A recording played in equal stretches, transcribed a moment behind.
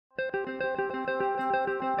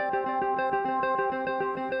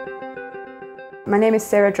My name is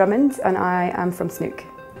Sarah Drummond and I am from Snook.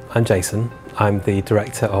 I'm Jason. I'm the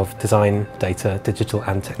Director of Design, Data, Digital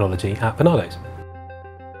and Technology at Barnardo.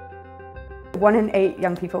 1 in 8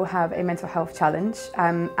 young people have a mental health challenge,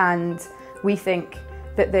 and we think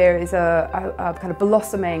that there is a kind of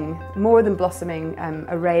blossoming, more than blossoming,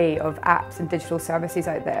 array of apps and digital services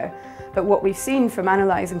out there. But what we've seen from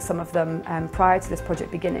analysing some of them prior to this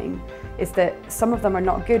project beginning is that some of them are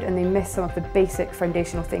not good and they miss some of the basic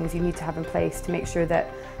foundational things you need to have in place to make sure that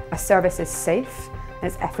a service is safe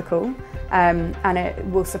and it's ethical, and it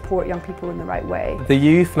will support young people in the right way. The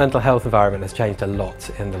youth mental health environment has changed a lot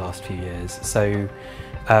in the last few years. So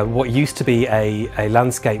what used to be a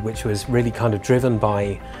landscape which was really kind of driven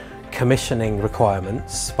by commissioning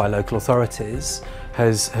requirements by local authorities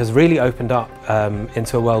has really opened up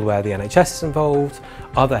into a world where the NHS is involved,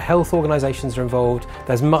 other health organisations are involved.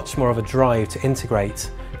 There's much more of a drive to integrate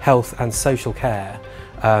health and social care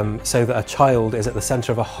so that a child is at the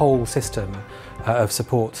centre of a whole system of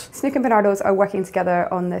support. Snook and Barnardo's are working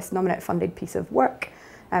together on this nominate funded piece of work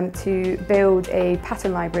to build a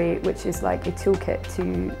pattern library, which is like a toolkit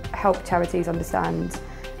to help charities understand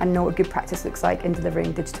and know what good practice looks like in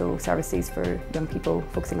delivering digital services for young people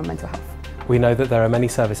focusing on mental health. We know that there are many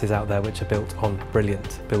services out there which are built on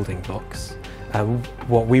brilliant building blocks.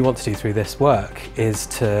 What we want to do through this work is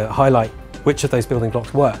to highlight which of those building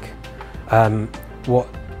blocks work, what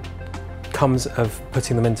comes of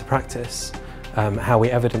putting them into practice, how we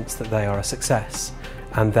evidence that they are a success,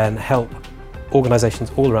 and then help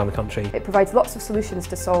organisations all around the country. It provides lots of solutions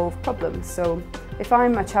to solve problems. So if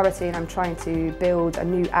I'm a charity and I'm trying to build a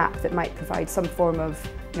new app that might provide some form of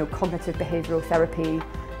cognitive behavioural therapy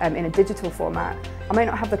in a digital format, I might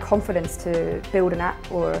not have the confidence to build an app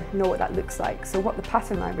or know what that looks like. So what the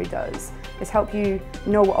pattern library does is help you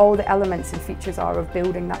know what all the elements and features are of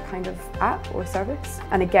building that kind of app or service.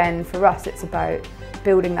 And again, for us, it's about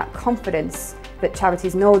building that confidence that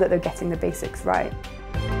charities know that they're getting the basics right.